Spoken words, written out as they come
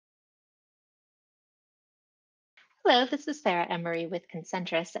Hello, this is Sarah Emery with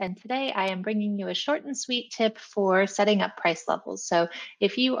Concentrus, and today I am bringing you a short and sweet tip for setting up price levels. So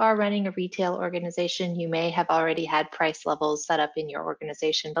if you are running a retail organization, you may have already had price levels set up in your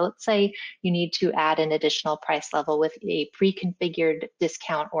organization, but let's say you need to add an additional price level with a pre-configured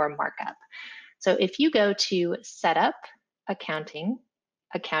discount or markup. So if you go to Setup, Accounting,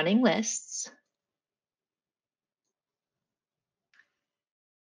 Accounting Lists,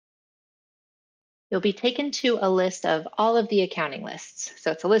 you'll be taken to a list of all of the accounting lists.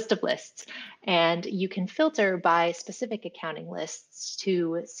 So it's a list of lists, and you can filter by specific accounting lists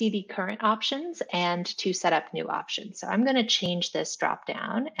to see the current options and to set up new options. So I'm going to change this drop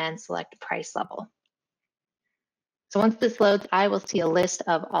down and select price level. So once this loads, I will see a list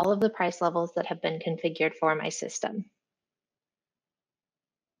of all of the price levels that have been configured for my system.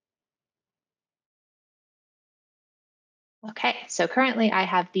 Okay, so currently I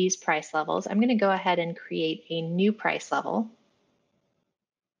have these price levels. I'm going to go ahead and create a new price level.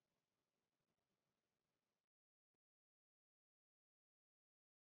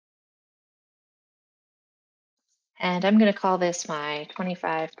 And I'm going to call this my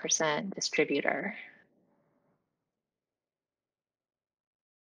 25% distributor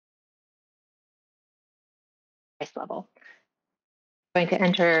price level. I'm going to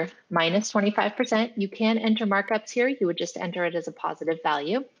enter minus 25%. You can enter markups here. You would just enter it as a positive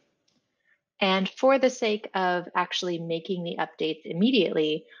value. And for the sake of actually making the updates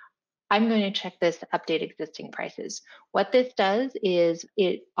immediately, I'm going to check this update existing prices. What this does is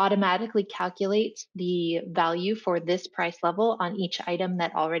it automatically calculates the value for this price level on each item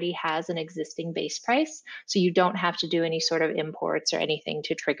that already has an existing base price. So you don't have to do any sort of imports or anything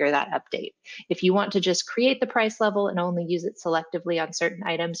to trigger that update. If you want to just create the price level and only use it selectively on certain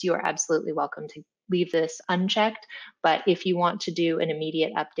items, you are absolutely welcome to leave this unchecked. But if you want to do an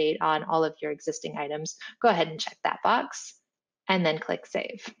immediate update on all of your existing items, go ahead and check that box and then click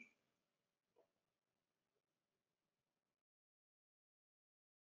Save.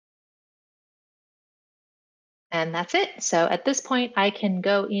 And that's it. So at this point, I can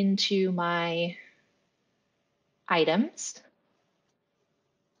go into my items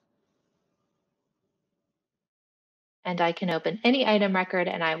and I can open any item record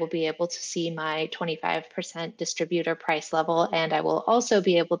and I will be able to see my 25% distributor price level. And I will also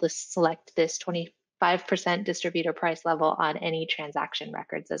be able to select this 25% distributor price level on any transaction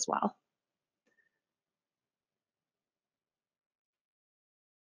records as well.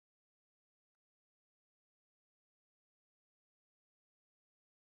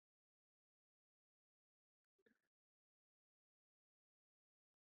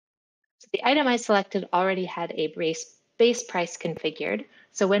 So the item I selected already had a base price configured.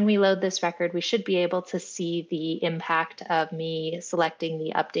 So when we load this record, we should be able to see the impact of me selecting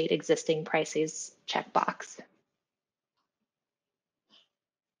the update existing prices checkbox.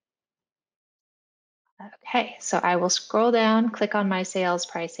 Okay, so I will scroll down, click on my sales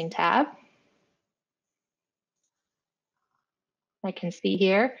pricing tab. I can see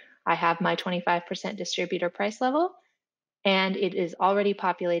here, I have my 25% distributor price level, and it is already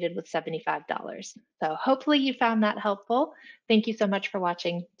populated with $75. So hopefully you found that helpful. Thank you so much for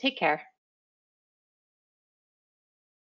watching. Take care.